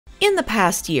In the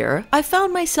past year, I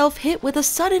found myself hit with a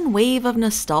sudden wave of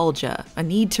nostalgia, a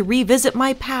need to revisit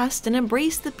my past and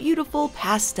embrace the beautiful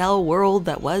pastel world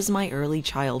that was my early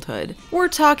childhood. We're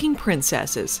talking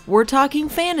princesses, we're talking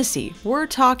fantasy, we're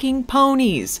talking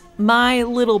ponies. My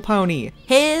Little Pony.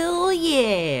 Hell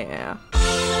yeah!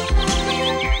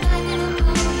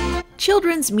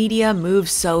 Children's media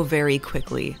moves so very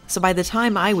quickly, so by the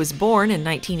time I was born in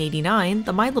 1989,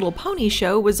 the My Little Pony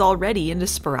show was already into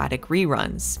sporadic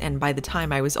reruns, and by the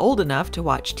time I was old enough to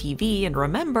watch TV and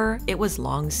remember, it was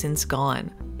long since gone.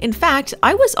 In fact,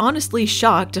 I was honestly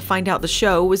shocked to find out the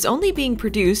show was only being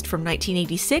produced from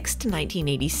 1986 to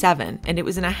 1987, and it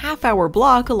was in a half-hour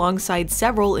block alongside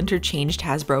several interchanged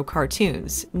Hasbro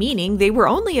cartoons, meaning they were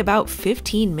only about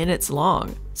 15 minutes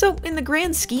long. So in the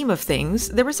grand scheme of things,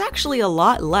 there was actually a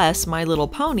lot less My Little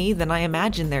Pony than I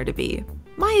imagined there to be.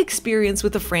 My experience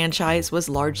with the franchise was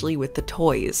largely with the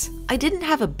toys. I didn't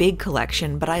have a big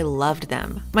collection, but I loved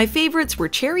them. My favorites were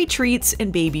Cherry Treats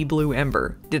and Baby Blue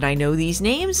Ember. Did I know these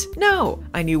names? No.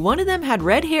 I knew one of them had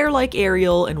red hair like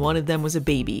Ariel and one of them was a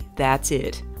baby. That's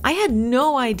it. I had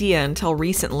no idea until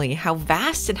recently how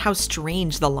vast and how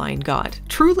strange the line got.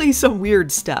 Truly some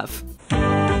weird stuff.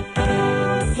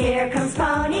 Here comes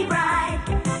Pony Bride,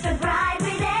 the bride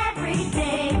with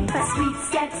everything. A sweet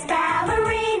sketch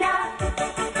ballerina,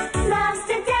 loves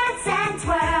to dance and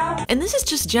twirl. And this is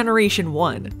just generation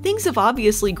 1. Things have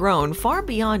obviously grown far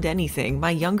beyond anything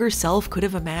my younger self could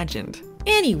have imagined.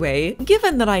 Anyway,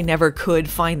 given that I never could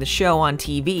find the show on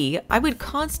TV, I would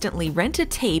constantly rent a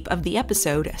tape of the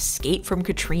episode Escape from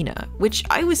Katrina, which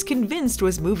I was convinced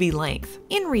was movie length.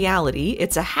 In reality,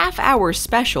 it's a half-hour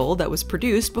special that was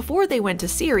produced before they went to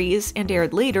series and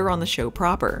aired later on the show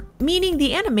proper. Meaning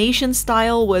the animation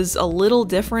style was a little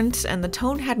different and the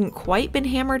tone hadn't quite been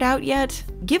hammered out yet.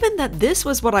 Given that this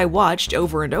was what I watched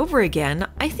over and over again,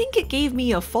 I think it gave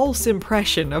me a false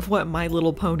impression of what My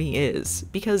Little Pony is,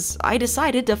 because I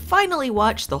decided to finally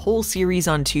watch the whole series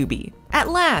on Tubi. At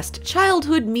last,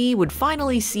 childhood me would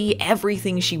finally see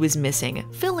everything she was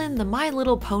missing, fill in the My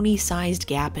Little Pony-sized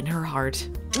gap in her heart.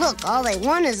 Look, all they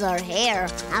want is our hair.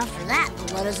 After that,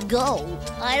 they'll let us go.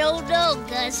 I don't know,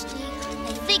 Gusty.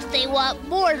 I think they want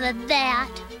more than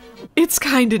that. It's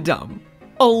kinda dumb.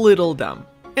 A little dumb.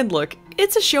 And look,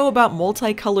 it's a show about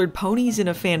multicolored ponies in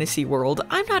a fantasy world.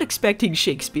 I'm not expecting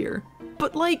Shakespeare.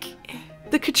 But like,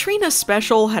 the Katrina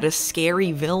special had a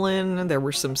scary villain, there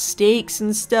were some stakes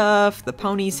and stuff, the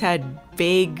ponies had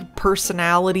vague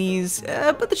personalities,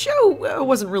 but the show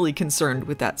wasn't really concerned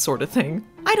with that sort of thing.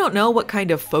 I don't know what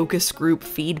kind of focus group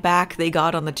feedback they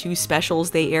got on the 2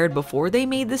 specials they aired before they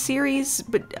made the series,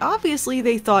 but obviously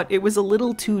they thought it was a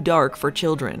little too dark for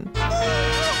children.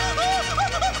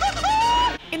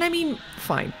 And I mean,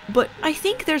 fine, but I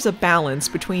think there's a balance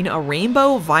between a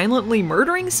rainbow violently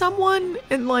murdering someone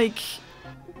and like,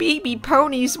 baby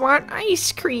ponies want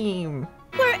ice cream.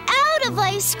 We're out of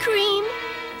ice cream.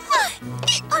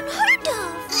 Unheard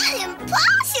of.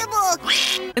 Impossible.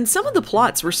 And some of the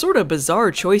plots were sort of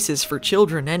bizarre choices for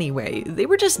children anyway. They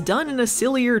were just done in a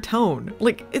sillier tone.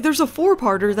 Like, there's a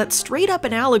 4-parter that's straight up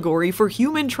an allegory for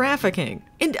human trafficking.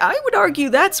 And I would argue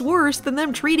that's worse than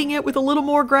them treating it with a little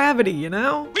more gravity, you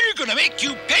know? We're gonna make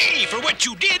you pay for what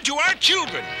you did to our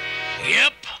children.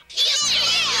 Yep.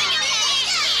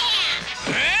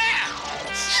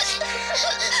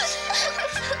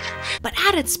 But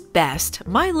at its best,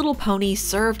 My Little Pony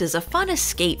served as a fun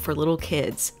escape for little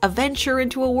kids, a venture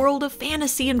into a world of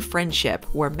fantasy and friendship,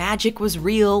 where magic was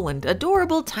real and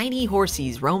adorable tiny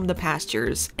horsies roamed the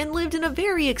pastures, and lived in a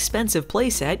very expensive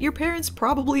playset your parents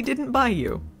probably didn't buy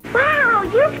you. Wow,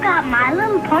 you've got My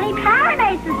Little Pony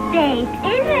Paradise Estate.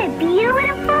 Isn't it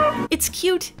beautiful? It's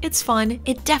cute, it's fun,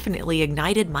 it definitely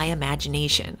ignited my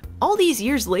imagination. All these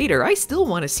years later, I still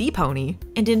want to see Pony.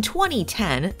 And in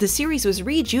 2010, the series was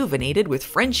rejuvenated with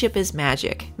Friendship is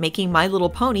Magic, making My Little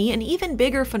Pony an even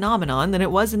bigger phenomenon than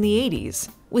it was in the 80s.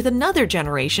 With another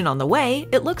generation on the way,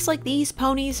 it looks like these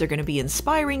ponies are going to be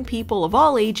inspiring people of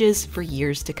all ages for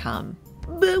years to come.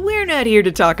 But we're not here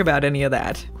to talk about any of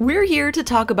that. We're here to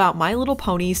talk about My Little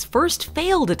Pony's first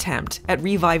failed attempt at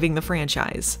reviving the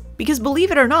franchise. Because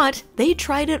believe it or not, they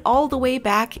tried it all the way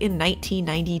back in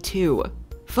 1992.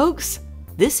 Folks,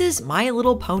 this is My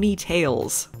Little Pony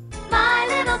Tales. My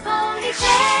Little Pony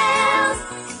Tales.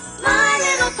 My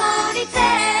Little Pony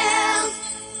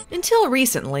Tales. Until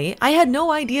recently, I had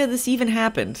no idea this even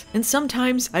happened, and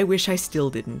sometimes I wish I still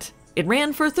didn't. It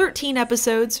ran for 13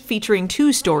 episodes, featuring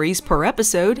 2 stories per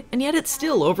episode, and yet it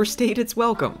still overstayed its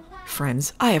welcome.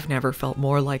 Friends, I have never felt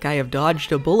more like I have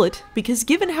dodged a bullet, because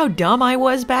given how dumb I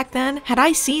was back then, had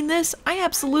I seen this, I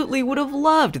absolutely would have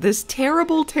loved this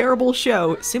terrible, terrible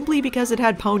show simply because it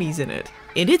had ponies in it.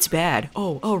 And it's bad.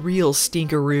 Oh, a real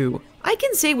stinkeroo. I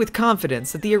can say with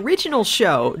confidence that the original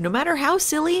show, no matter how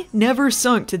silly, never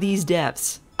sunk to these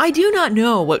depths. I do not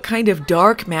know what kind of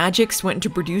dark magics went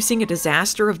into producing a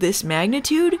disaster of this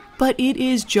magnitude, but it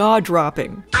is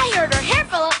jaw-dropping. I heard her hair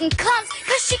fell out in clumps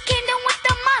because she came down with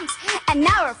the mumps, and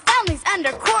now her family's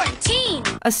under quarantine.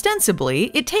 Ostensibly,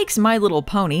 it takes My Little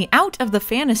Pony out of the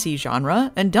fantasy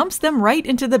genre and dumps them right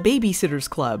into the Babysitter's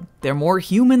Club. They're more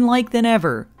human-like than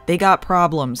ever. They got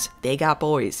problems, they got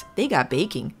boys, they got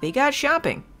baking, they got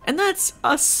shopping. And that's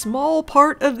a small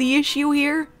part of the issue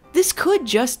here. This could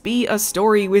just be a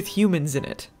story with humans in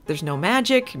it. There's no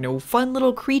magic, no fun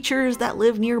little creatures that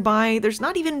live nearby, there's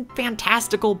not even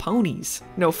fantastical ponies.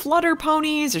 No flutter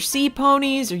ponies, or sea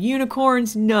ponies, or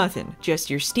unicorns, nothing. Just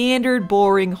your standard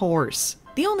boring horse.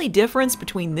 The only difference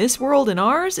between this world and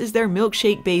ours is their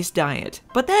milkshake-based diet,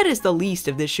 but that is the least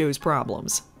of this show's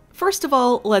problems. First of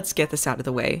all, let's get this out of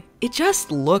the way. It just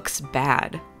looks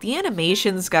bad. The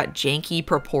animation's got janky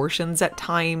proportions at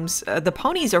times, the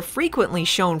ponies are frequently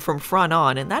shown from front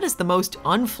on, and that is the most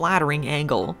unflattering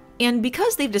angle. And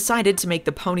because they've decided to make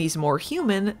the ponies more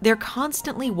human, they're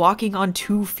constantly walking on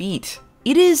 2 feet.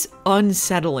 It is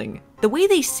unsettling. The way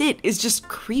they sit is just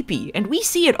creepy, and we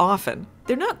see it often.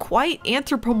 They're not quite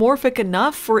anthropomorphic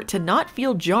enough for it to not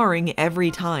feel jarring every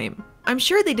time. I'm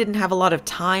sure they didn't have a lot of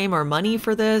time or money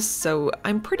for this, so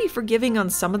I'm pretty forgiving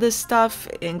on some of this stuff,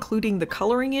 including the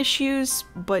coloring issues,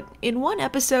 but in one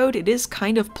episode it is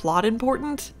kind of plot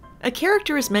important. A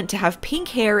character is meant to have pink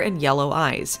hair and yellow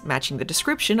eyes, matching the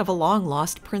description of a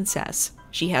long-lost princess.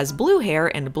 She has blue hair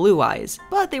and blue eyes,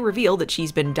 but they reveal that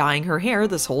she's been dyeing her hair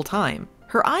this whole time.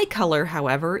 Her eye color,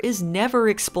 however, is never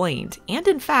explained, and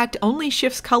in fact only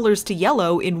shifts colors to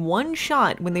yellow in one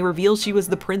shot when they reveal she was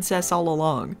the princess all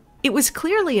along. It was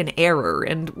clearly an error,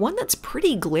 and one that's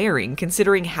pretty glaring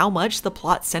considering how much the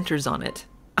plot centers on it.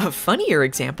 A funnier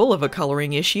example of a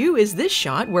coloring issue is this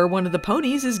shot where one of the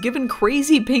ponies is given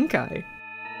crazy pink eye.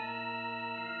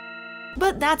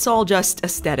 But that's all just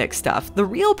aesthetic stuff. The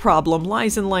real problem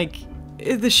lies in,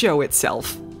 the show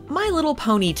itself. My Little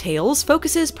Pony Tales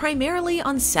focuses primarily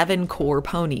on 7 core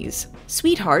ponies.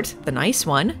 Sweetheart, the nice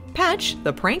one, Patch,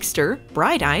 the prankster,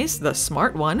 Bright Eyes, the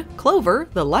smart one, Clover,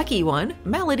 the lucky one,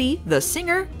 Melody, the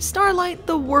singer, Starlight,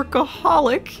 the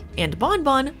workaholic, and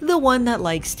Bonbon, the one that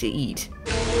likes to eat.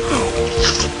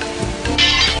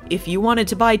 If you wanted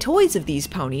to buy toys of these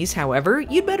ponies, however,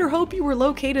 you'd better hope you were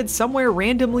located somewhere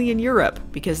randomly in Europe,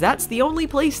 because that's the only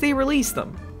place they release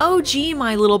them. OG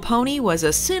My Little Pony was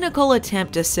a cynical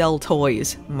attempt to sell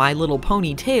toys. My Little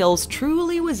Pony Tales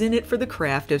truly was in it for the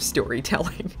craft of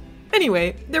storytelling.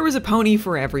 Anyway, there was a pony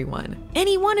for everyone.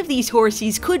 Any one of these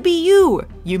horsies could be you!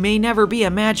 You may never be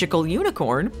a magical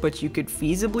unicorn, but you could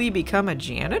feasibly become a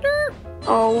janitor?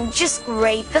 Oh, just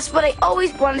great. That's what I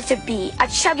always wanted to be, a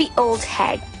chubby old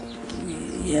hag.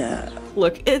 Yeah.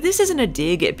 Look, this isn't a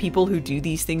dig at people who do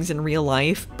these things in real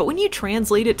life, but when you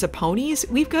translate it to ponies,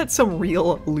 we've got some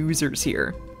real losers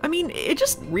here. I mean, it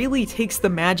just really takes the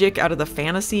magic out of the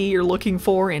fantasy you're looking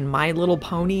for in My Little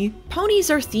Pony.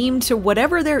 Ponies are themed to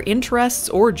whatever their interests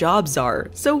or jobs are,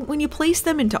 so when you place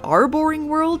them into our boring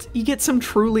world, you get some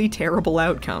truly terrible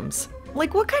outcomes.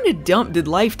 Like, what kind of dump did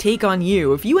life take on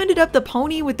you if you ended up the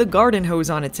pony with the garden hose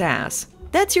on its ass?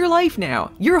 That's your life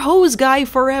now. You're hose guy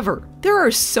forever. There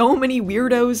are so many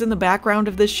weirdos in the background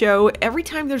of this show. Every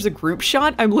time there's a group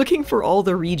shot, I'm looking for all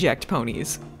the reject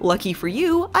ponies. Lucky for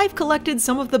you, I've collected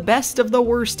some of the best of the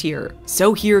worst here.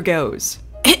 So here goes.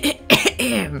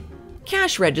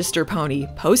 Cash register pony,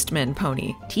 postman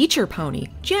pony, teacher pony,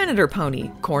 janitor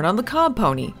pony, corn on the cob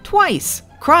pony, twice.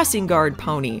 Crossing guard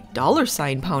pony, dollar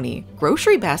sign pony,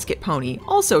 grocery basket pony,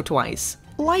 also twice.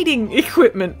 Lighting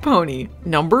equipment pony,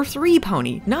 number 3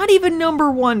 pony, not even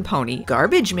number 1 pony,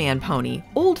 garbage man pony,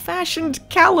 old-fashioned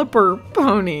caliper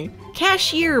pony,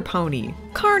 cashier pony,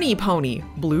 carny pony,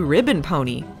 blue ribbon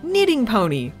pony, knitting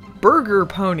pony, burger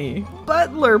pony,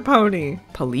 butler pony,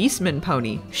 policeman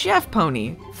pony, chef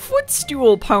pony,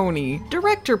 footstool pony,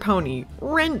 director pony,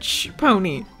 wrench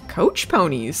pony, coach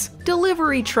ponies,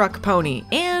 delivery truck pony,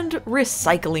 and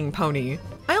recycling pony.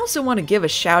 I also want to give a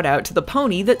shout out to the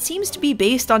pony that seems to be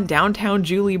based on downtown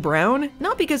Julie Brown,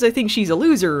 not because I think she's a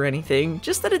loser or anything,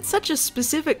 just that it's such a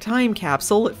specific time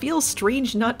capsule it feels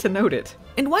strange not to note it.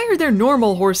 And why are there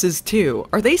normal horses too?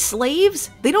 Are they slaves?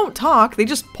 They don't talk, they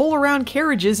just pull around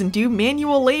carriages and do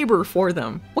manual labor for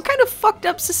them. What kind of fucked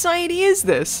up society is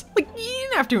this? Like, you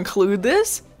didn't have to include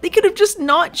this. They could have just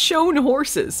not shown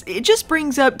horses. It just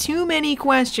brings up too many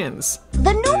questions.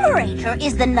 The numerator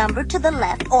is the number to the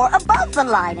left or above the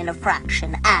line in a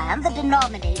fraction, and the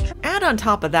denominator. Add on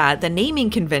top of that the naming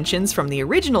conventions from the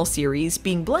original series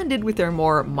being blended with their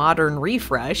more modern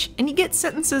refresh, and you get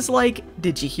sentences like,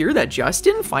 "Did you hear that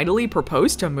Justin finally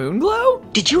proposed to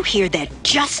Moonglow?" Did you hear that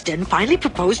Justin finally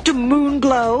proposed to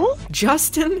Moonglow?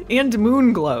 Justin and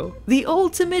Moonglow, the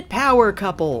ultimate power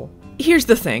couple. Here's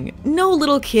the thing, no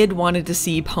little kid wanted to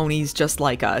see ponies just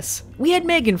like us. We had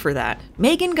Megan for that.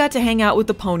 Megan got to hang out with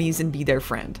the ponies and be their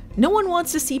friend. No one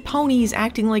wants to see ponies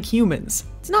acting like humans.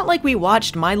 It's not like we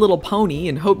watched My Little Pony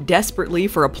and hoped desperately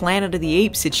for a Planet of the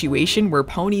Apes situation where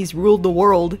ponies ruled the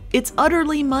world. It's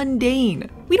utterly mundane.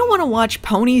 We don't want to watch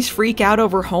ponies freak out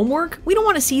over homework. We don't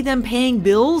want to see them paying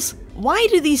bills. Why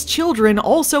do these children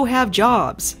also have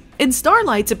jobs? And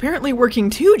Starlight's apparently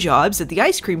working 2 jobs at the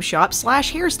ice cream shop /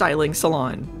 hairstyling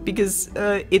salon. Because,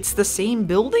 it's the same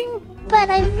building?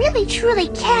 But I really truly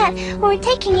can't. We're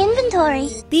taking inventory.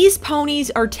 These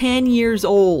ponies are 10 years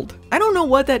old. I don't know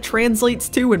what that translates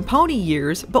to in pony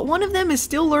years, but one of them is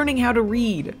still learning how to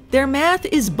read. Their math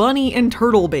is bunny and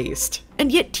turtle based.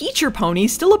 And yet Teacher Pony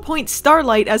still appoints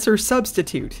Starlight as her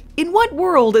substitute. In what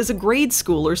world is a grade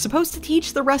schooler supposed to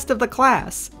teach the rest of the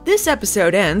class? This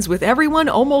episode ends with everyone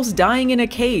almost dying in a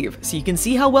cave, so you can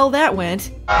see how well that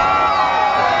went.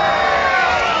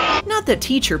 Not that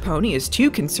Teacher Pony is too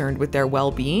concerned with their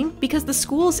well-being, because the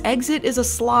school's exit is a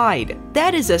slide.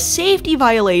 That is a safety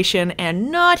violation and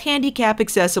not handicap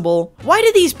accessible. Why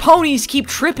do these ponies keep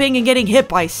tripping and getting hit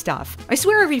by stuff? I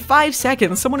swear every 5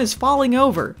 seconds someone is falling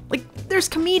over. Like, there's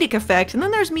comedic effect, and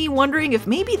then there's me wondering if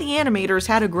maybe the animators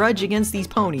had a grudge against these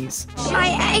ponies. My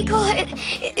ankle,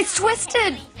 it's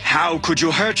twisted. How could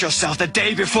you hurt yourself the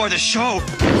day before the show?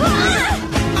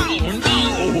 Oh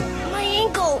no! My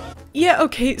ankle. Yeah,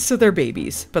 okay, so they're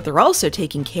babies, but they're also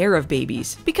taking care of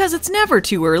babies, because it's never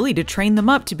too early to train them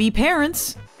up to be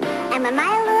parents. I'm a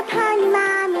My Little Pony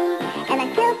mommy, and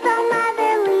I feel so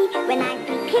motherly when I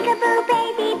see peekaboo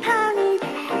baby ponies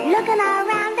looking all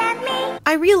around at me.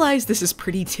 I realize this is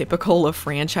pretty typical of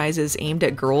franchises aimed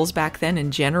at girls back then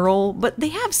in general, but they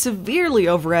have severely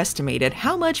overestimated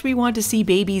how much we want to see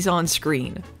babies on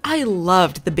screen. I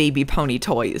loved the baby pony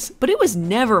toys, but it was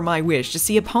never my wish to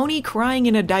see a pony crying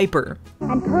in a diaper.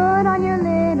 And put on your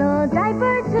little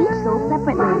diaper too. Each sold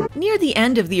separately. Near the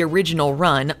end of the original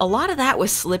run, a lot of that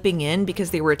was slipping in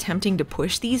because they were attempting to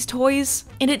push these toys,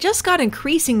 and it just got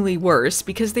increasingly worse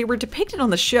because they were depicted on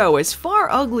the show as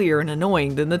far uglier and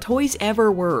annoying than the toys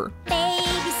ever were.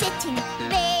 Babysitting,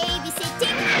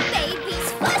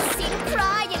 babies fussing,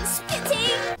 crying,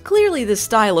 spitting. Clearly this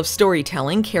style of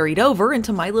storytelling carried over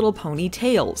into My Little Pony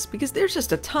Tales, because there's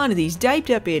just a ton of these diped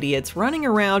up idiots running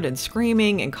around and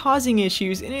screaming and causing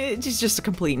issues, and it's just a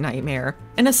complete nightmare.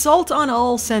 An assault on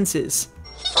all senses.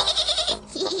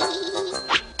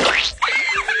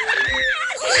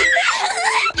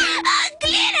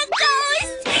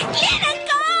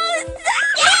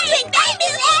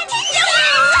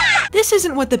 This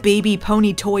isn't what the baby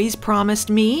pony toys promised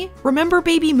me. Remember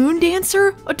Baby Moon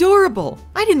Dancer? Adorable.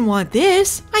 I didn't want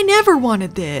this. I never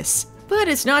wanted this. But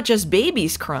it's not just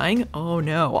babies crying. Oh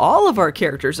no, all of our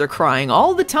characters are crying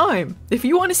all the time. If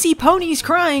you want to see ponies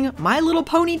crying, My Little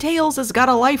Pony Tales has got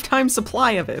a lifetime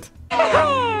supply of it.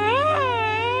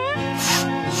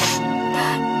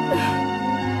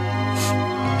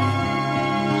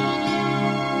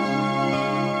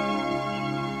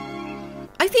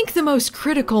 I think the most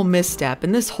critical misstep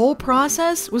in this whole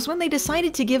process was when they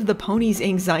decided to give the ponies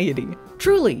anxiety.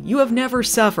 Truly, you have never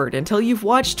suffered until you've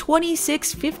watched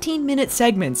 26 15-minute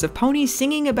segments of ponies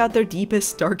singing about their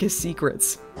deepest, darkest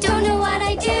secrets. Don't know what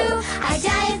I do. I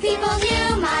die if people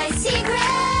knew my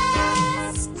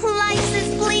secrets. Life's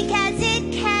as bleak as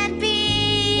it can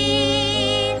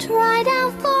be. Tried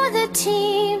out for the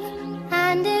team,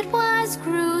 and it was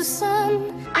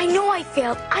gruesome. I know I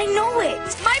failed. I know it.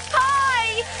 My pie!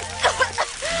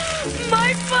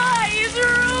 My pie is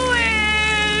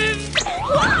ruined!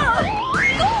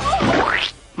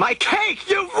 My cake!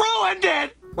 You ruined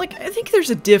it! Like, I think there's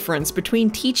a difference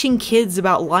between teaching kids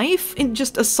about life and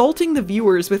just assaulting the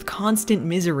viewers with constant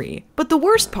misery. But the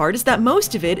worst part is that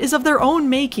most of it is of their own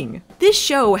making. This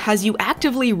show has you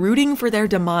actively rooting for their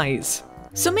demise.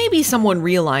 So maybe someone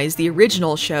realized the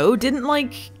original show didn't,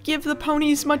 give the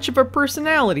ponies much of a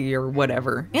personality or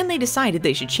whatever, and they decided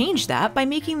they should change that by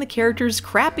making the characters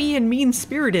crappy and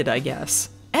mean-spirited, I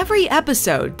guess. Every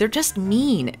episode, they're just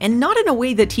mean, and not in a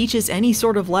way that teaches any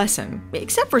sort of lesson.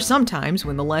 Except for sometimes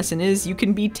when the lesson is you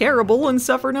can be terrible and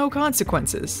suffer no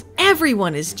consequences.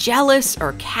 Everyone is jealous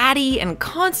or catty and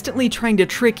constantly trying to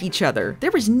trick each other.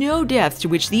 There is no depth to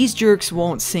which these jerks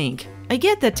won't sink. I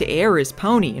get that to err is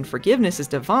pony and forgiveness is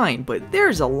divine, but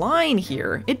there's a line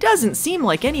here. It doesn't seem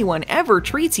like anyone ever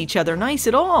treats each other nice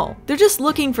at all. They're just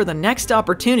looking for the next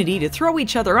opportunity to throw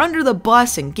each other under the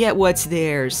bus and get what's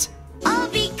theirs. All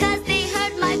because they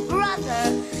hurt my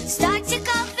brother. Start to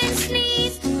cough and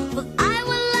sneeze, but I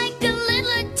would like a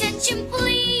little attention,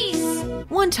 please.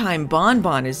 One time, Bon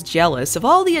Bon is jealous of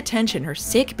all the attention her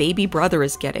sick baby brother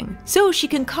is getting, so she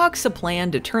concocts a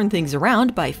plan to turn things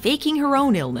around by faking her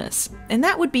own illness. And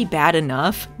that would be bad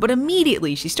enough, but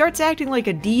immediately she starts acting like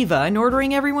a diva and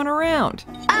ordering everyone around.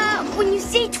 When you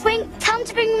see Twink, tell him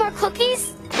to bring more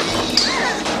cookies.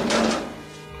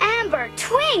 Amber,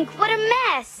 Twink, what a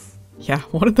mess. Yeah,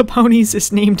 one of the ponies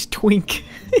is named Twink.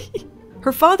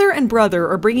 Her father and brother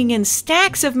are bringing in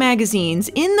stacks of magazines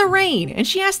in the rain, and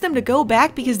she asked them to go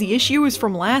back because the issue is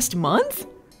from last month?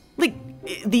 Like,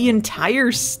 the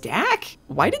entire stack?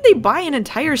 Why did they buy an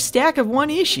entire stack of one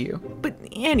issue? But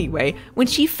anyway, when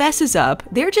she fesses up,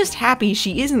 they're just happy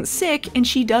she isn't sick and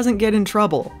she doesn't get in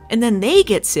trouble. And then they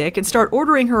get sick and start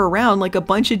ordering her around like a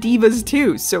bunch of divas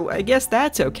too, so I guess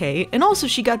that's okay. And also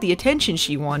she got the attention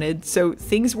she wanted, so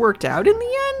things worked out in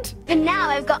the end? And now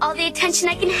I've got all the attention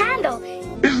I can handle.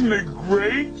 Isn't it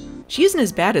great? She isn't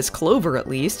as bad as Clover at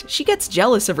least. She gets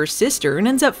jealous of her sister and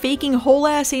ends up faking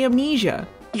whole-ass amnesia.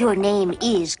 Your name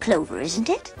is Clover, isn't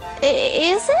it?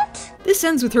 Is it? This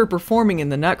ends with her performing in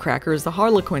the Nutcracker as the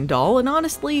Harlequin doll, and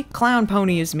honestly, Clown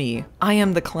Pony is me. I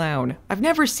am the clown. I've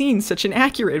never seen such an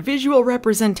accurate visual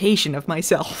representation of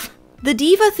myself. The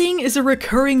diva thing is a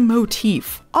recurring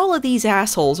motif. All of these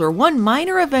assholes are one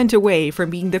minor event away from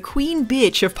being the queen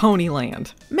bitch of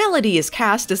Ponyland. Melody is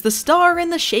cast as the star in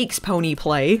the Shakes pony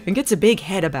play and gets a big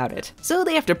head about it, so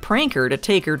they have to prank her to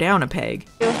take her down a peg.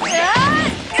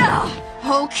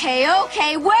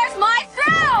 Okay, where's my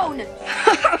throne?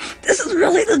 This is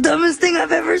really the dumbest thing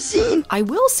I've ever seen. I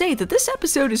will say that this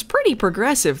episode is pretty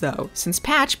progressive though, since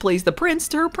Patch plays the prince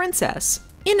to her princess.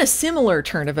 In a similar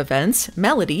turn of events,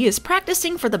 Melody is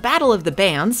practicing for the Battle of the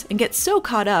Bands and gets so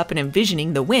caught up in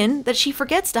envisioning the win that she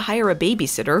forgets to hire a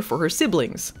babysitter for her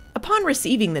siblings. Upon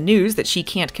receiving the news that she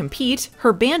can't compete,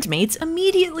 her bandmates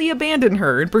immediately abandon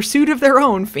her in pursuit of their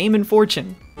own fame and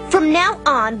fortune. From now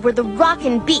on, we're the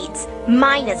Rockin' Beats,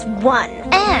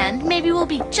 -1. And maybe we'll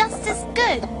be just as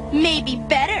good. Maybe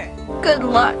better. Good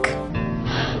luck.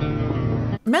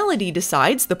 Melody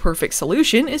decides the perfect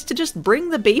solution is to just bring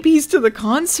the babies to the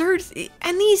concert,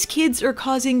 and these kids are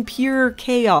causing pure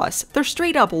chaos. They're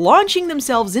straight up launching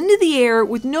themselves into the air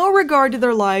with no regard to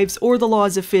their lives or the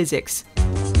laws of physics.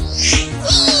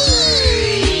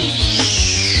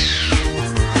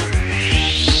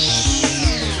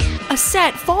 A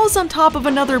set falls on top of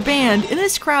another band, and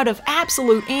this crowd of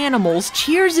absolute animals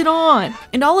cheers it on.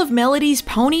 And all of Melody's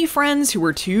pony friends who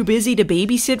were too busy to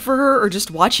babysit for her are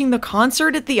just watching the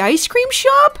concert at the ice cream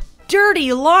shop?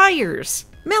 Dirty liars!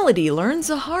 Melody learns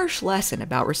a harsh lesson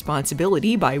about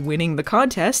responsibility by winning the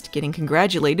contest, getting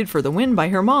congratulated for the win by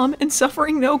her mom, and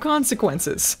suffering no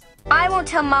consequences. I won't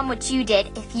tell Mom what you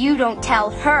did if you don't tell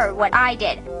her what I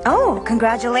did. Oh,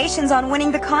 congratulations on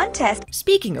winning the contest.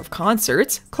 Speaking of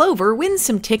concerts, Clover wins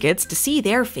some tickets to see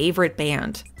their favorite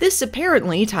band. This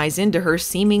apparently ties into her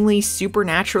seemingly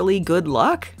supernaturally good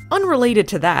luck. Unrelated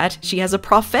to that, she has a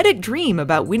prophetic dream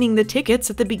about winning the tickets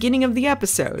at the beginning of the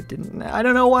episode, and I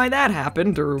don't know why that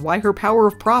happened or why her power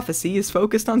of prophecy is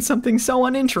focused on something so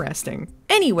uninteresting.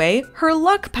 Anyway, her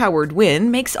luck-powered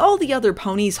win makes all the other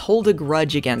ponies hold a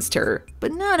grudge against her,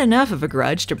 but not enough of a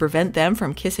grudge to prevent them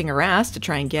from kissing her ass to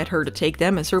try and get her to take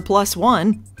them as her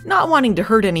 +1. Not wanting to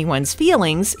hurt anyone's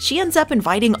feelings, she ends up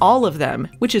inviting all of them,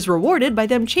 which is rewarded by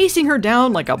them chasing her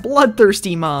down like a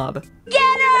bloodthirsty mob. Get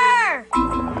her!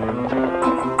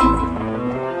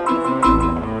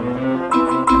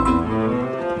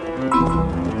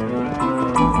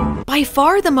 By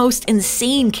far the most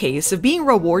insane case of being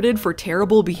rewarded for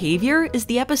terrible behavior is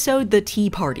the episode The Tea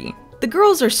Party. The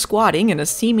girls are squatting in a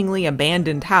seemingly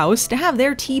abandoned house to have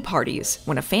their tea parties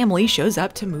when a family shows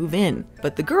up to move in.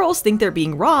 But the girls think they're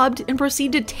being robbed and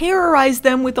proceed to terrorize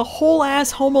them with a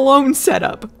whole-ass Home Alone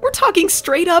setup. We're talking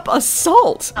straight up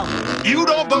assault. You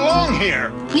don't belong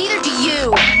here! Neither do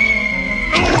you.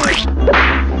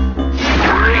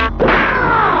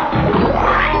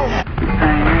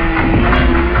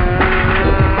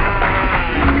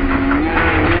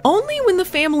 Only when the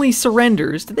family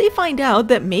surrenders do they find out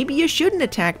that maybe you shouldn't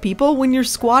attack people when you're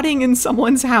squatting in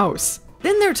someone's house.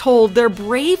 Then they're told they're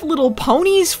brave little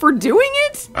ponies for doing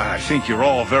it? I think you're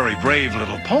all very brave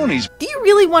little ponies. Do you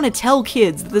really want to tell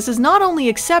kids that this is not only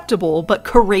acceptable, but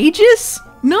courageous?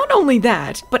 Not only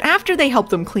that, but after they help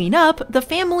them clean up, the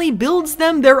family builds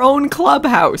them their own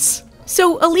clubhouse.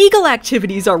 So illegal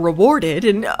activities are rewarded,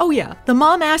 and oh yeah, the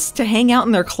mom asks to hang out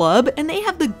in their club, and they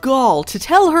have the gall to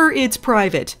tell her it's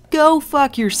private. Go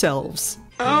fuck yourselves.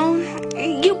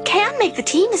 You can make the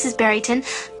team, Mrs. Barrington,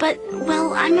 but,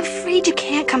 well, I'm afraid you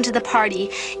can't come to the party.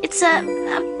 It's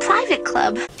a private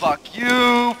club. Fuck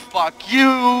you, fuck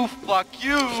you, fuck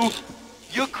you.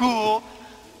 You're cool.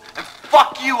 And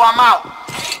fuck you, I'm out.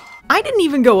 I didn't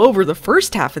even go over the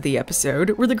first half of the episode,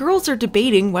 where the girls are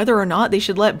debating whether or not they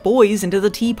should let boys into the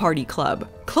Tea Party Club.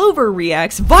 Clover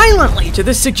reacts violently to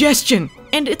this suggestion!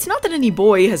 And it's not that any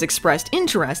boy has expressed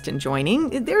interest in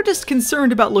joining, they're just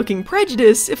concerned about looking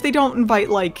prejudiced if they don't invite,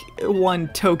 like, one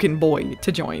token boy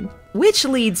to join. Which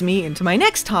leads me into my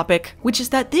next topic, which is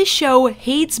that this show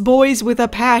hates boys with a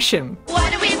passion.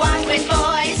 What do we want with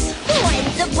boys?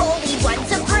 One's a bully,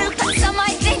 one's a brute, but some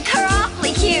I think are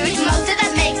awfully cute. Most of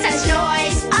them make such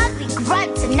noise. Ugly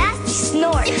grunts and nasty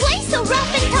snores. They play so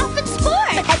rough and tough in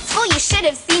sport. At school you should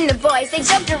have seen the boys. They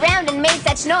jumped around and made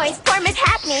such noise. Poor Miss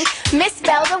Hackney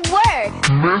misspelled a word.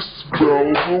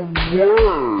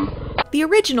 The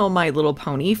original My Little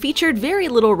Pony featured very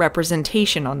little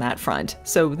representation on that front,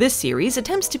 so this series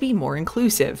attempts to be more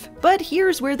inclusive. But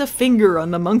here's where the finger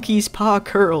on the monkey's paw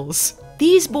curls.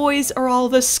 These boys are all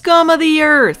the scum of the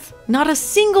earth! Not a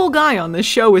single guy on this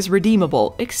show is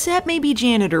redeemable, except maybe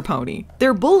Janitor Pony.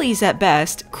 They're bullies at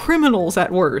best, criminals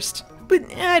at worst.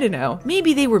 But I don't know,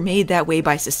 maybe they were made that way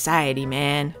by society,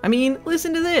 man. I mean,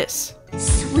 listen to this.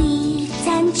 Sweet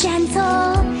and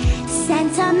gentle,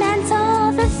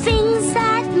 sentimental, the things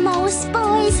that most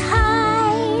boys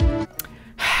hide.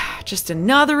 Just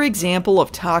another example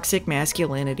of toxic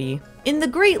masculinity. In the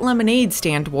Great Lemonade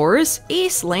Stand Wars,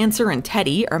 Ace, Lancer, and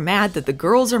Teddy are mad that the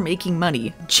girls are making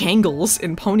money, jangles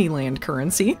in Ponyland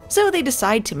currency, so they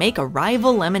decide to make a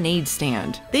rival lemonade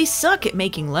stand. They suck at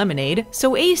making lemonade,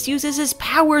 so Ace uses his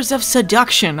powers of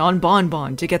seduction on Bon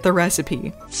Bon to get the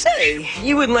recipe. Say,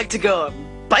 you wouldn't like to go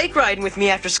bike riding with me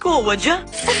after school, would ya?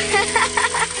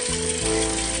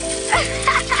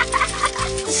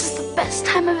 This is the best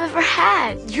time I've ever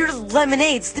had. Your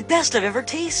lemonade's the best I've ever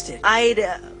tasted. I'd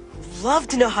love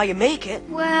to know how you make it.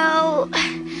 Well,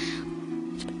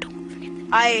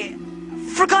 I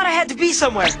forgot I had to be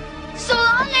somewhere. so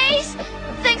long, Ace.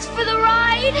 Thanks for the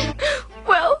ride.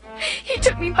 Well, he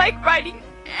took me bike riding,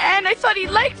 and I thought he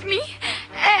liked me,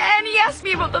 and he asked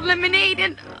me about the lemonade,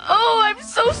 and oh, I'm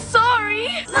so sorry.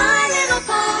 My little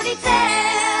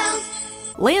ponytails.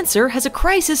 Lancer has a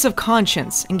crisis of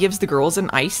conscience and gives the girls an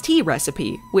iced tea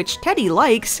recipe, which Teddy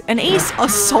likes, and Ace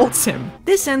assaults him.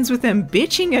 This ends with them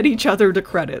bitching at each other to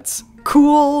credits.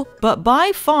 Cool, but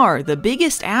by far the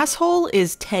biggest asshole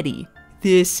is Teddy.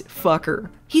 This fucker.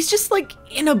 He's just like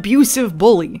an abusive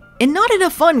bully, and not in a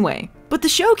fun way. But the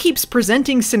show keeps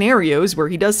presenting scenarios where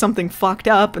he does something fucked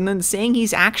up and then saying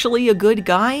he's actually a good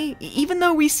guy, even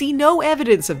though we see no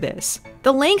evidence of this.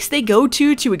 The lengths they go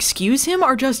to excuse him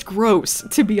are just gross,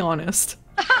 to be honest.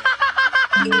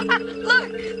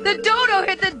 Look, the dodo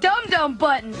hit the dum-dum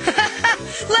button.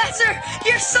 Lancer,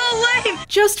 you're so lame!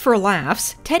 Just for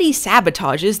laughs, Teddy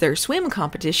sabotages their swim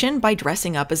competition by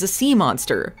dressing up as a sea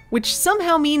monster, which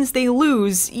somehow means they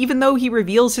lose, even though he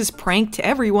reveals his prank to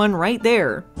everyone right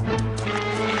there.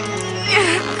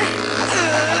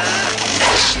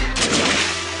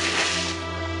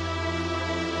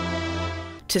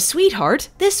 To Sweetheart,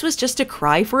 this was just a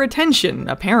cry for attention,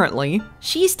 apparently.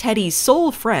 She's Teddy's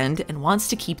sole friend and wants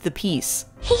to keep the peace.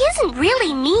 He isn't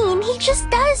really mean, he just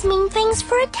does mean things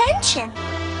for attention.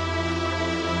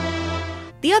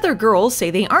 The other girls say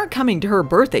they aren't coming to her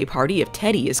birthday party if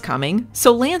Teddy is coming,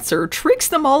 so Lancer tricks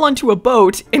them all onto a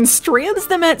boat and strands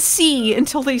them at sea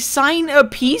until they sign a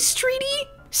peace treaty?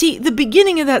 See, the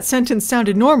beginning of that sentence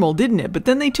sounded normal, didn't it? But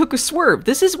then they took a swerve.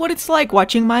 This is what it's like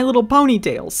watching My Little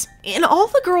Ponytails. And all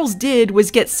the girls did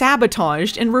was get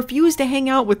sabotaged and refuse to hang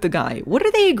out with the guy. What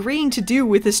are they agreeing to do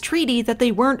with this treaty that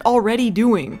they weren't already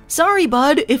doing? Sorry,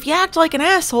 bud, if you act like an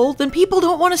asshole, then people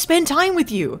don't want to spend time with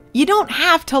you. You don't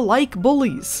have to like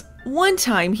bullies. One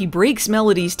time he breaks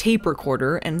Melody's tape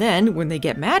recorder and then, when they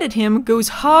get mad at him, goes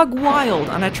hog wild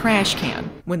on a trash can.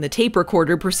 When the tape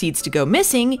recorder proceeds to go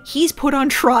missing, he's put on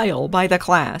trial by the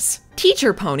class.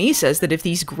 Teacher Pony says that if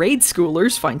these grade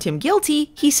schoolers find him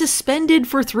guilty, he's suspended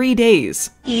for 3 days.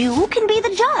 You can be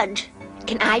the judge.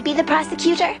 Can I be the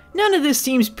prosecutor? None of this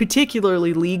seems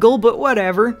particularly legal, but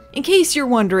whatever. In case you're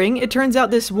wondering, it turns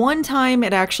out this one time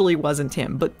it actually wasn't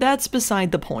him, but that's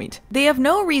beside the point. They have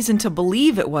no reason to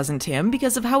believe it wasn't him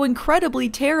because of how incredibly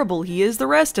terrible he is the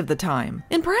rest of the time.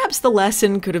 And perhaps the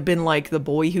lesson could have been like the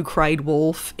boy who cried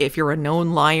wolf. If you're a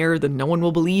known liar, then no one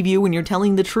will believe you when you're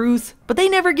telling the truth. But they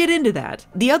never get into that.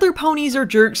 The other ponies are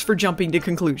jerks for jumping to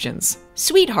conclusions.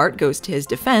 Sweetheart goes to his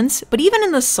defense, but even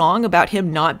in the song about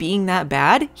him not being that bad,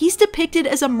 he's depicted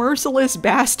as a merciless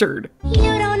bastard. You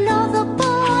don't know the boy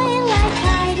like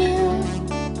I do.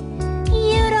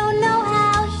 You don't know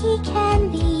how he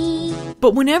can be.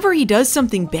 But whenever he does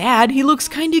something bad, he looks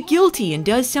kinda guilty and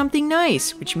does something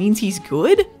nice, which means he's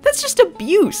good? That's just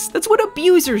abuse. That's what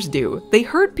abusers do. They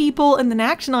hurt people and then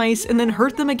act nice and then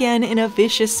hurt them again in a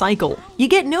vicious cycle. You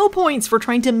get no points for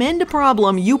trying to mend a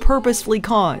problem you purposefully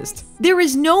caused. There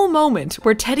is no moment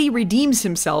where Teddy redeems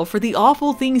himself for the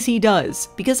awful things he does,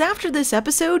 because after this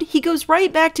episode, he goes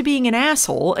right back to being an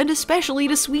asshole, and especially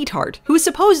to Sweetheart, who is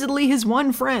supposedly his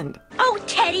one friend. Oh,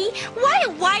 Teddy,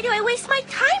 why do I waste my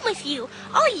time with you?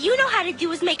 All you know how to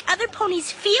do is make other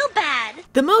ponies feel bad.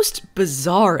 The most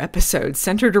bizarre episode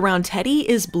centered around Teddy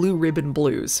is Blue Ribbon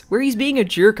Blues, where he's being a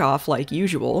jerk-off like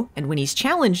usual, and when he's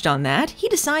challenged on that, he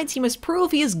decides he must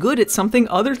prove he is good at something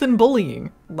other than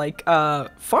bullying. Like,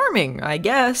 farming, I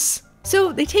guess.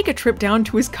 So they take a trip down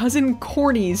to his cousin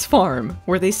Corny's farm,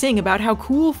 where they sing about how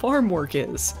cool farm work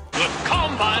is. The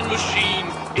combine machine,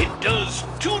 it does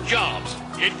two jobs.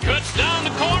 It cuts down the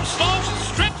corn stalks and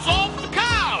strips off the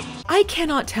cobs. I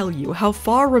cannot tell you how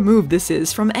far removed this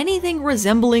is from anything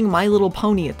resembling My Little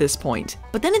Pony at this point,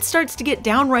 but then it starts to get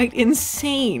downright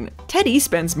insane. Teddy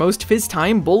spends most of his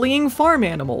time bullying farm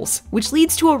animals, which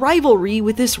leads to a rivalry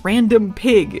with this random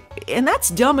pig. And that's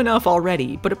dumb enough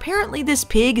already, but apparently this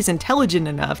pig is intelligent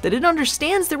enough that it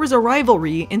understands there was a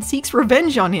rivalry and seeks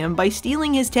revenge on him by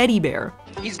stealing his teddy bear.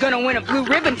 He's gonna win a blue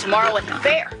ribbon tomorrow at the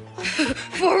fair.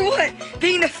 For what?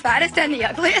 Being the fattest and the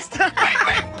ugliest?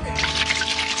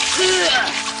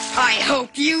 I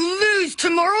hope you lose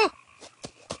tomorrow.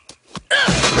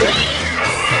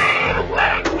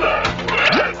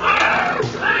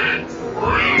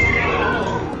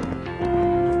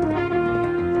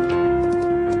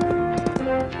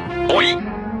 Oi!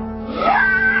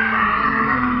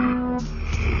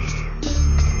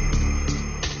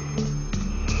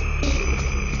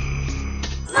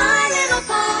 My Little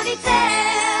Pony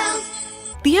Tales.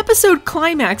 The episode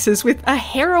climaxes with a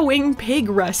harrowing pig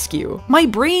rescue. My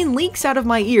brain leaks out of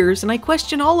my ears and I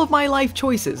question all of my life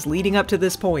choices leading up to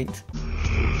this point.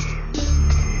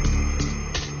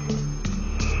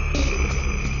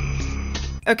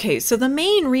 Okay, so the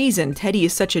main reason Teddy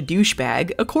is such a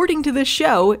douchebag, according to this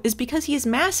show, is because he is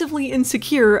massively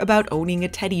insecure about owning a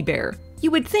teddy bear.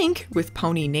 You would think, with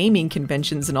pony naming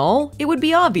conventions and all, it would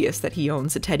be obvious that he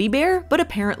owns a teddy bear, but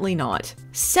apparently not.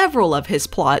 Several of his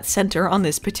plots center on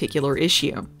this particular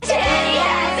issue. Teddy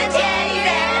has a teddy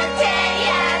bear. Teddy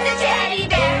has a teddy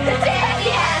bear. Teddy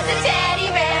has a teddy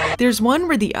bear. There's one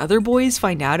where the other boys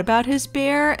find out about his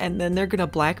bear and then they're gonna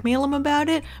blackmail him about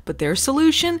it, but their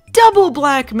solution? Double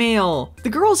blackmail!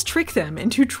 The girls trick them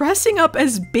into dressing up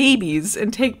as babies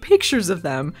and take pictures of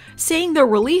them, saying they'll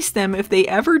release them if they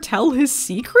ever tell his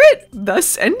secret,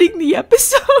 thus ending the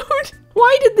episode.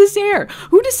 Why did this air?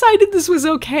 Who decided this was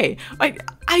okay? I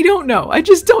don't know. I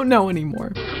just don't know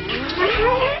anymore. You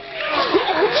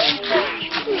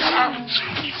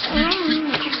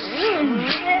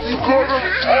got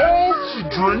us all to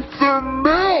drink their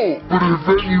milk. But if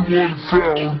anyone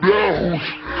found out,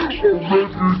 our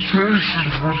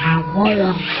reputations would be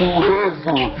ruined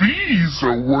forever. These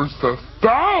are worth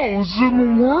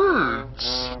 1,000 words.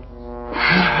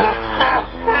 My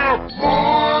Little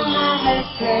Pony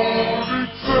Tales.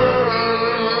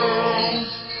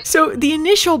 So the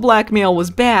initial blackmail was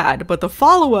bad, but the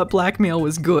follow-up blackmail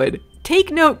was good.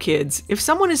 Take note, kids, if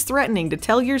someone is threatening to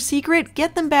tell your secret,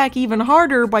 get them back even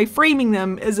harder by framing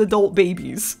them as adult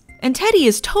babies. And Teddy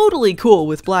is totally cool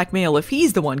with blackmail if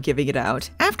he's the one giving it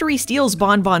out. After he steals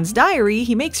Bon Bon's diary,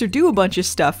 he makes her do a bunch of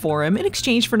stuff for him in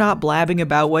exchange for not blabbing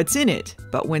about what's in it.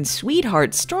 But when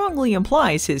Sweetheart strongly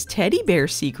implies his teddy bear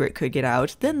secret could get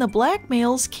out, then the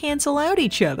blackmails cancel out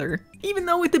each other. Even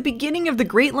though at the beginning of the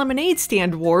Great Lemonade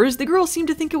Stand Wars, the girls seemed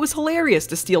to think it was hilarious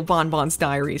to steal Bon Bon's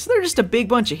diary, so they're just a big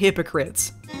bunch of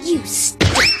hypocrites. You stink.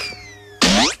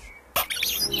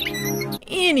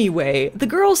 Anyway, the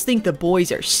girls think the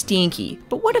boys are stinky,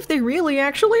 but what if they really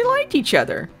actually liked each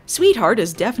other? Sweetheart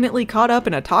is definitely caught up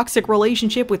in a toxic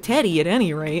relationship with Teddy at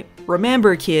any rate.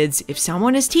 Remember kids, if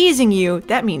someone is teasing you,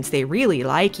 that means they really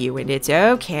like you and it's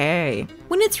okay.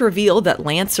 When it's revealed that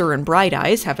Lancer and Bright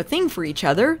Eyes have a thing for each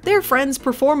other, their friends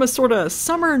perform a sorta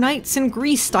Summer Nights in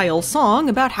Greece style song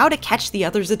about how to catch the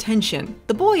other's attention.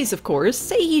 The boys, of course,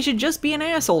 say he should just be an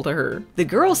asshole to her. The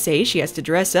girls say she has to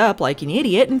dress up like an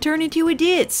idiot and turn into a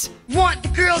ditz. Want the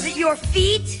girls at your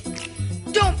feet?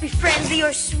 Don't be friendly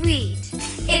or sweet.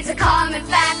 It's a common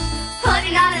fact,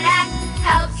 putting on an act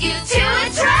helps you to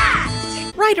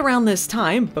attract. Right around this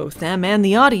time, both them and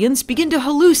the audience begin to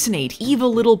hallucinate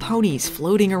evil little ponies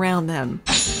floating around them.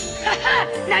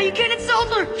 Now you can insult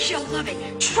her. She'll love it.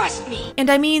 Trust me. And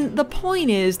I mean, the point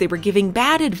is they were giving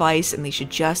bad advice and they should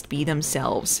just be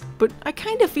themselves. But I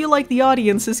kind of feel like the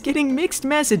audience is getting mixed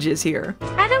messages here.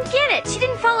 I don't get it. She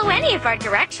didn't follow any of our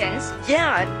directions.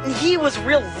 Yeah, he was a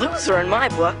real loser in my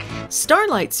book.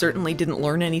 Starlight certainly didn't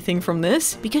learn anything from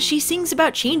this because she sings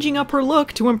about changing up her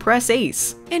look to impress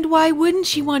Ace. And why wouldn't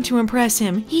she want to impress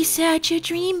him? He's such a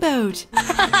dreamboat.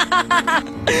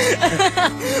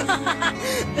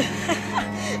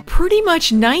 Pretty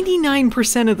much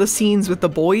 99% of the scenes with the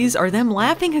boys are them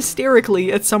laughing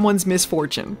hysterically at someone's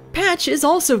misfortune. Patch is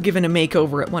also given a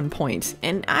makeover at one point,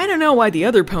 and I don't know why the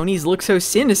other ponies look so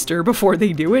sinister before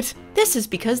they do it. This is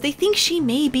because they think she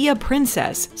may be a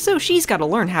princess, so she's gotta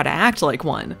learn how to act like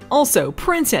one. Also,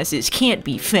 princesses can't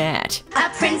be fat. A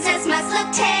princess must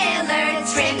look tailored,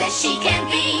 trim as she can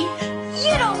be.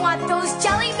 You don't want those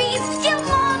jelly beans, give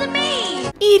them all to me.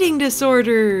 Eating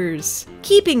disorders.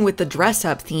 Keeping with the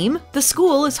dress-up theme, the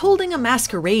school is holding a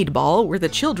masquerade ball where the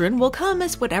children will come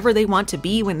as whatever they want to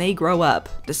be when they grow up,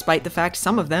 despite the fact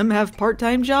some of them have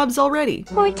part-time jobs already.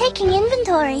 We're taking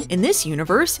inventory. In this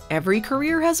universe, every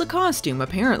career has a costume,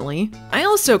 apparently. I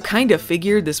also kind of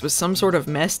figured this was some sort of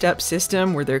messed up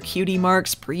system where their cutie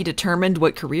marks predetermined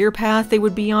what career path they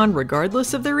would be on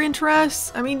regardless of their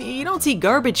interests. I mean, you don't see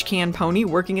Garbage Can Pony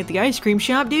working at the ice cream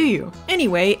shop, do you?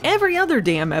 Anyway, every other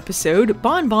damn episode,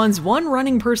 Bon Bon's one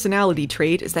running personality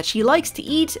trait is that she likes to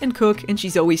eat and cook and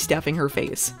she's always stuffing her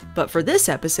face. But for this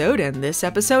episode, and this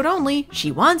episode only,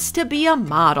 she wants to be a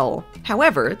model.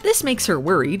 However, this makes her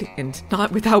worried, and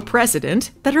not without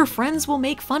precedent, that her friends will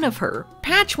make fun of her.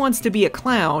 Patch wants to be a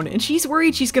clown, and she's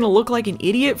worried she's gonna look like an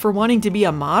idiot for wanting to be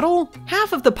a model?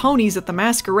 Half of the ponies at the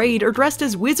masquerade are dressed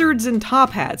as wizards in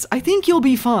top hats. I think you'll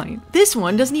be fine. This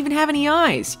one doesn't even have any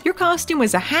eyes. Your costume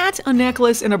is a hat, a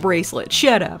necklace, and a bracelet.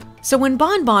 Shut up. So when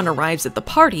Bon Bon arrives at the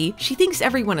party, she thinks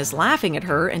everyone is laughing at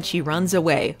her and she runs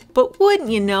away. But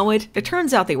wouldn't you know it, it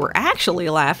turns out they were actually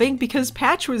laughing because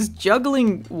Patch was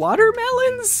juggling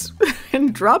watermelons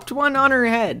and dropped one on her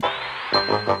head.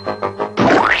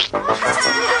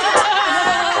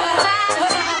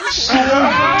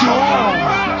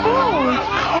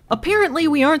 Apparently,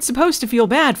 we aren't supposed to feel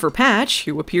bad for Patch,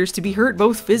 who appears to be hurt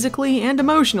both physically and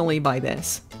emotionally by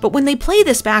this. But when they play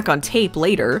this back on tape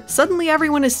later, suddenly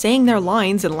everyone is saying their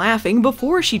lines and laughing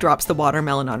before she drops the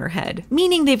watermelon on her head,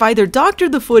 meaning they've either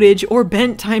doctored the footage or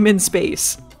bent time and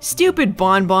space. Stupid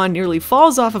Bon Bon nearly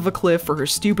falls off of a cliff for her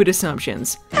stupid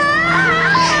assumptions.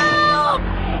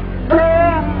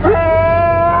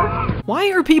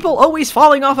 Why are people always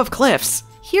falling off of cliffs?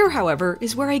 Here, however,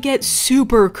 is where I get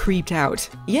super creeped out.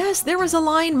 Yes, there was a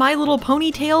line My Little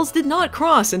Ponytails did not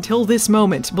cross until this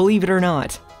moment, believe it or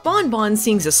not. Bon Bon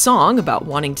sings a song about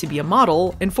wanting to be a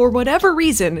model, and for whatever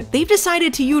reason, they've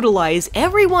decided to utilize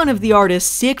every one of the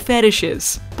artist's sick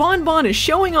fetishes. Bon Bon is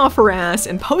showing off her ass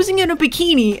and posing in a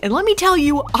bikini, and let me tell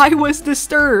you, I was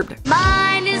disturbed.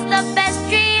 Mine is the best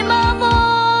dream of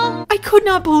all. I could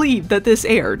not believe that this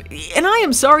aired, and I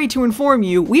am sorry to inform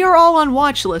you, we are all on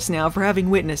watch list now for having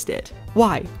witnessed it.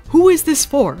 Why? Who is this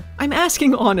for? I'm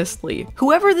asking honestly.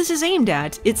 Whoever this is aimed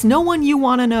at, it's no one you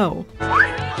want to know.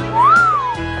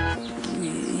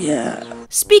 Yeah.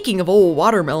 Speaking of old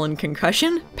watermelon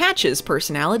concussion, Patch's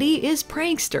personality is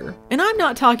prankster. And I'm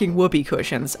not talking whoopee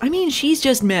cushions, I mean she's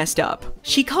just messed up.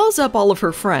 She calls up all of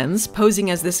her friends,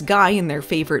 posing as this guy in their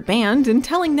favorite band and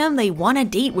telling them they want a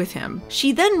date with him.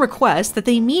 She then requests that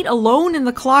they meet alone in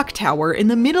the clock tower in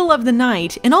the middle of the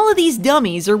night, and all of these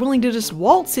dummies are willing to just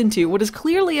waltz into what is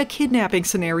clearly a kidnapping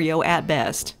scenario at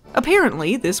best.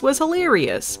 Apparently, this was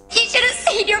hilarious. You should have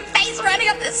seen your face running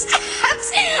up the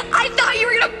steps. I thought you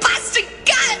were gonna bust a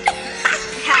gut.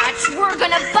 Patch, we're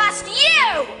gonna bust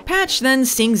you. Patch then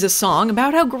sings a song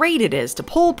about how great it is to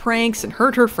pull pranks and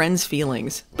hurt her friends'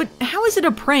 feelings. But how is it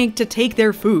a prank to take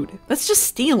their food? That's just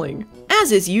stealing.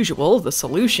 As is usual, the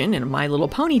solution in My Little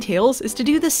Ponytails is to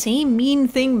do the same mean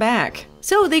thing back.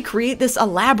 So they create this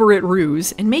elaborate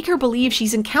ruse and make her believe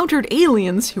she's encountered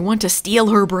aliens who want to steal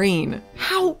her brain.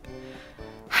 How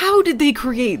How did they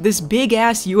create this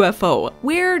big-ass UFO?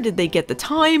 Where did they get the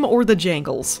time or the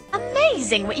jangles?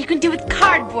 Amazing what you can do with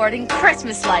cardboard and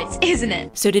Christmas lights, isn't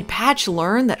it? So did Patch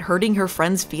learn that hurting her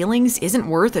friend's feelings isn't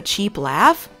worth a cheap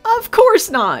laugh? Of course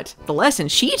not! The lesson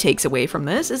she takes away from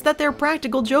this is that their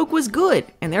practical joke was good,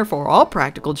 and therefore all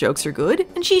practical jokes are good,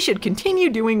 and she should continue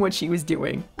doing what she was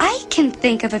doing. I can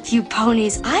think of a few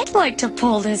ponies I'd like to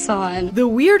pull this on. The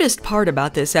weirdest part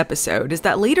about this episode is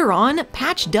that later on,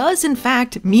 Patch does in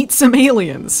fact meet some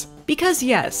aliens. Because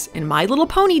yes, in My Little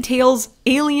Pony tales,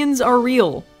 aliens are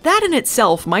real. That in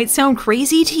itself might sound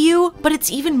crazy to you, but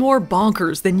it's even more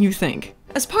bonkers than you think.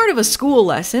 As part of a school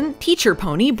lesson, Teacher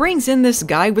Pony brings in this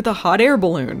guy with a hot air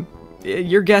balloon.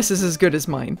 Your guess is as good as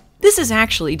mine. This is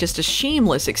actually just a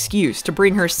shameless excuse to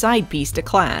bring her side piece to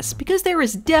class, because there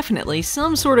is definitely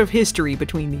some sort of history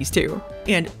between these two.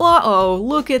 And uh-oh,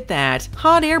 look at that.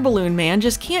 Hot air balloon man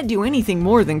just can't do anything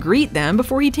more than greet them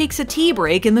before he takes a tea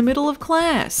break in the middle of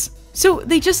class. So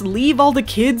they just leave all the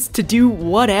kids to do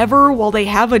whatever while they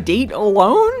have a date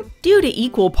alone? Due to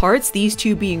equal parts these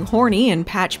two being horny and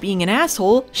Patch being an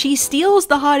asshole, she steals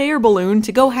the hot air balloon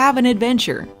to go have an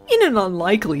adventure. In an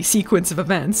unlikely sequence of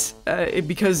events,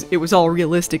 because it was all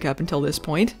realistic up until this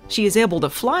point, she is able to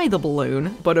fly the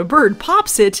balloon, but a bird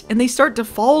pops it and they start to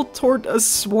fall toward a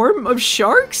swarm of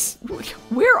sharks?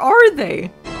 Where are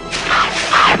they?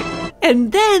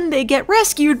 And then they get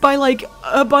rescued by like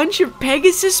a bunch of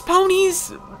Pegasus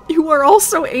ponies who are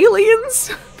also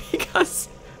aliens? Because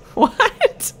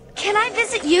what? Can I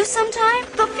visit you sometime?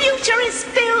 The future is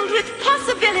filled with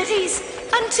possibilities.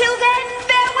 Until then,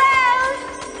 farewell!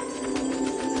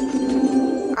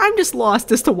 I'm just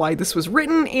lost as to why this was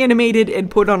written, animated,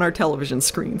 and put on our television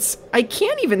screens. I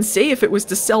can't even say if it was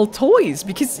to sell toys,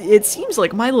 because it seems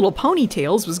like My Little Pony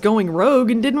Tales was going rogue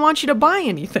and didn't want you to buy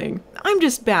anything. I'm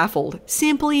just baffled.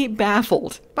 Simply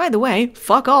baffled. By the way,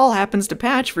 fuck all happens to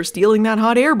Patch for stealing that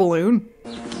hot air balloon.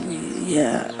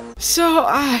 Yeah. So,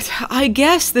 I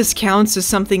guess this counts as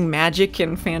something magic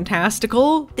and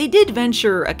fantastical. They did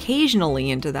venture occasionally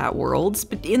into that world,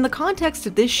 but in the context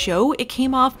of this show, it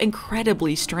came off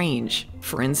incredibly strange.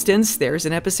 For instance, there's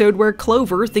an episode where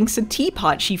Clover thinks a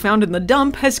teapot she found in the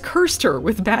dump has cursed her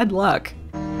with bad luck.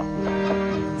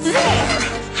 There!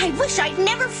 I wish I'd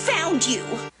never found you!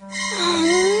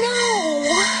 Oh no!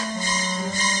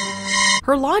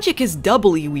 Her logic is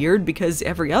doubly weird because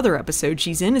every other episode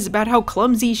she's in is about how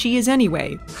clumsy she is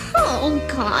anyway. Oh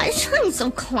gosh, I'm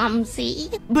so clumsy.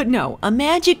 But no, a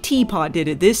magic teapot did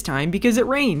it this time because it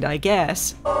rained, I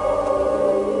guess.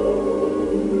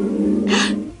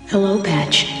 Hello,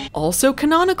 Patch. Also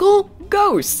canonical?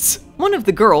 Ghosts! One of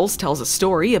the girls tells a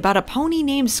story about a pony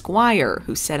named Swaile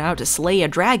who set out to slay a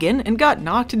dragon and got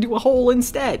knocked into a hole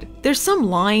instead. There's some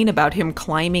line about him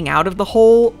climbing out of the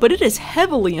hole, but it is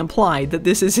heavily implied that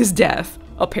this is his death.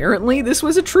 Apparently, this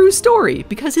was a true story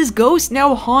because his ghost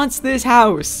now haunts this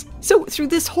house. So through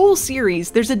this whole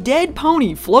series, there's a dead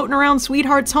pony floating around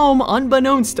Sweetheart's home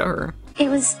unbeknownst to her. It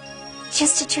was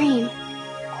just a dream.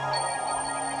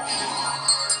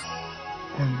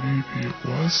 Or maybe it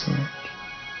wasn't.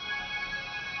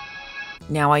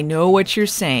 Now I know what you're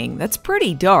saying, that's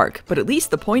pretty dark, but at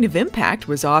least the point of impact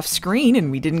was off screen and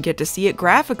we didn't get to see it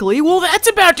graphically. Well, that's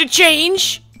about to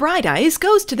change! Bright Eyes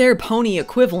goes to their pony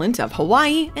equivalent of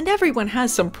Hawaii, and everyone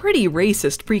has some pretty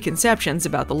racist preconceptions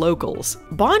about the locals.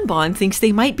 Bon Bon thinks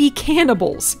they might be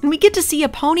cannibals, and we get to see a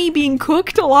pony being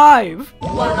cooked alive.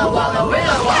 Walla walla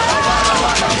willa walla walla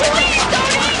walla. Please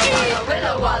don't eat me!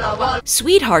 Willa walla walla.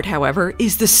 Sweetheart, however,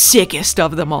 is the sickest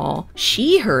of them all.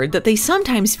 She heard that they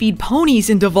sometimes feed ponies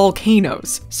into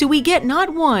volcanoes, so we get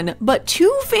not one, but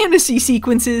 2 fantasy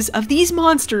sequences of these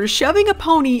monsters shoving a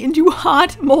pony into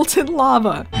hot, molten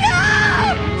lava. No,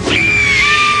 please!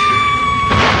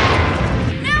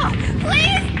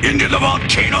 Into the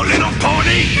volcano, little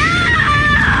pony!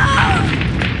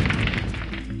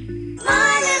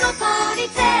 My Little Pony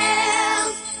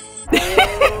Tales!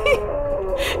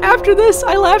 After this,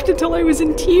 I laughed until I was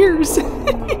in tears.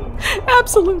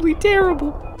 Absolutely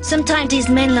terrible. Sometimes these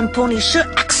mainland ponies sure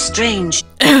act strange.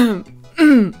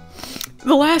 The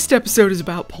last episode is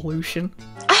about pollution.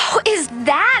 Oh, is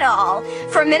that all?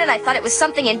 For a minute I thought it was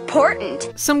something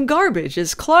important. Some garbage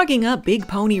is clogging up Big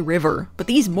Pony River, but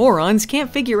these morons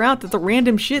can't figure out that the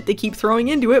random shit they keep throwing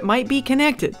into it might be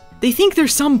connected. They think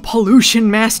there's some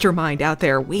pollution mastermind out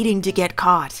there waiting to get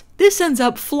caught. This ends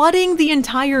up flooding the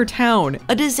entire town,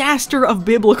 a disaster of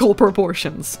biblical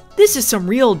proportions. This is some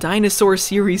real dinosaur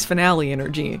series finale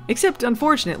energy, except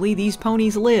unfortunately these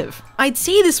ponies live. I'd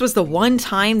say this was the one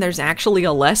time there's actually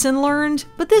a lesson learned,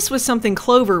 but this was something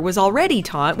Clover was already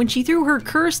taught when she threw her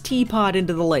cursed teapot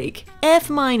into the lake. F-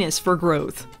 for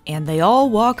growth. And they all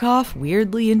walk off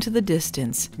weirdly into the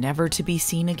distance, never to be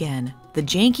seen again. The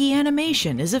janky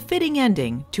animation is a fitting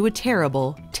ending to a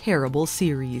terrible, terrible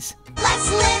series.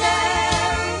 Let's litter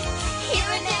here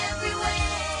and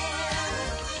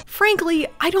everywhere. Frankly,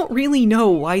 I don't really know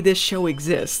why this show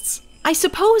exists. I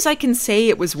suppose I can say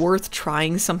it was worth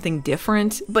trying something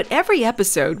different, but every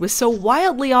episode was so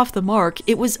wildly off the mark,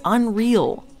 it was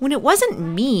unreal. When it wasn't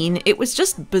mean, it was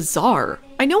just bizarre.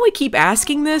 I know I keep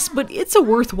asking this, but it's a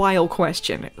worthwhile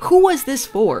question. Who was this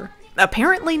for?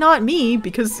 Apparently not me,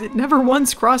 because it never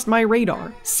once crossed my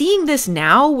radar. Seeing this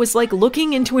now was like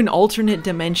looking into an alternate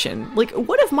dimension. Like,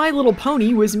 what if My Little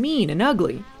Pony was mean and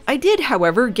ugly? I did,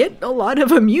 however, get a lot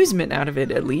of amusement out of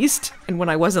it, at least. And when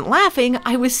I wasn't laughing,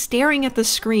 I was staring at the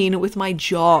screen with my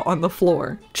jaw on the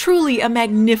floor. Truly a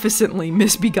magnificently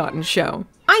misbegotten show.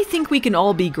 I think we can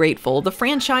all be grateful the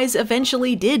franchise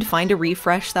eventually did find a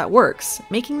refresh that works,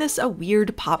 making this a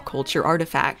weird pop culture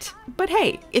artifact. But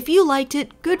hey, if you liked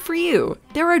it, good for you.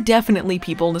 There are definitely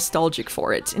people nostalgic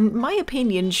for it, and my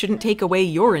opinion shouldn't take away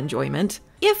your enjoyment.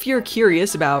 If you're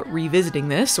curious about revisiting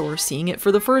this or seeing it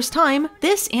for the first time,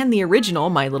 this and the original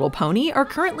My Little Pony are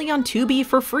currently on Tubi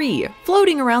for free,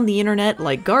 floating around the internet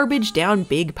like garbage down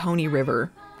Big Pony River.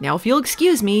 Now if you'll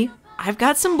excuse me, I've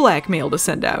got some blackmail to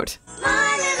send out. My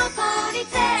Little Pony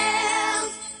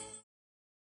Tales.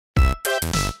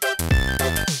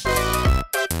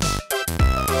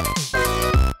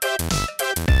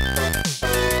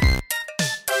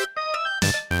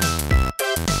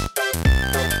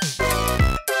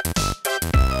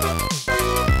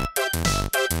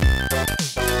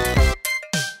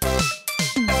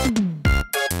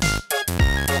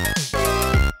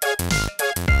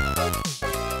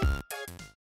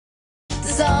 The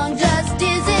song just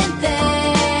isn't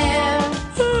there.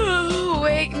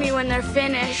 Wake me when they're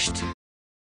finished.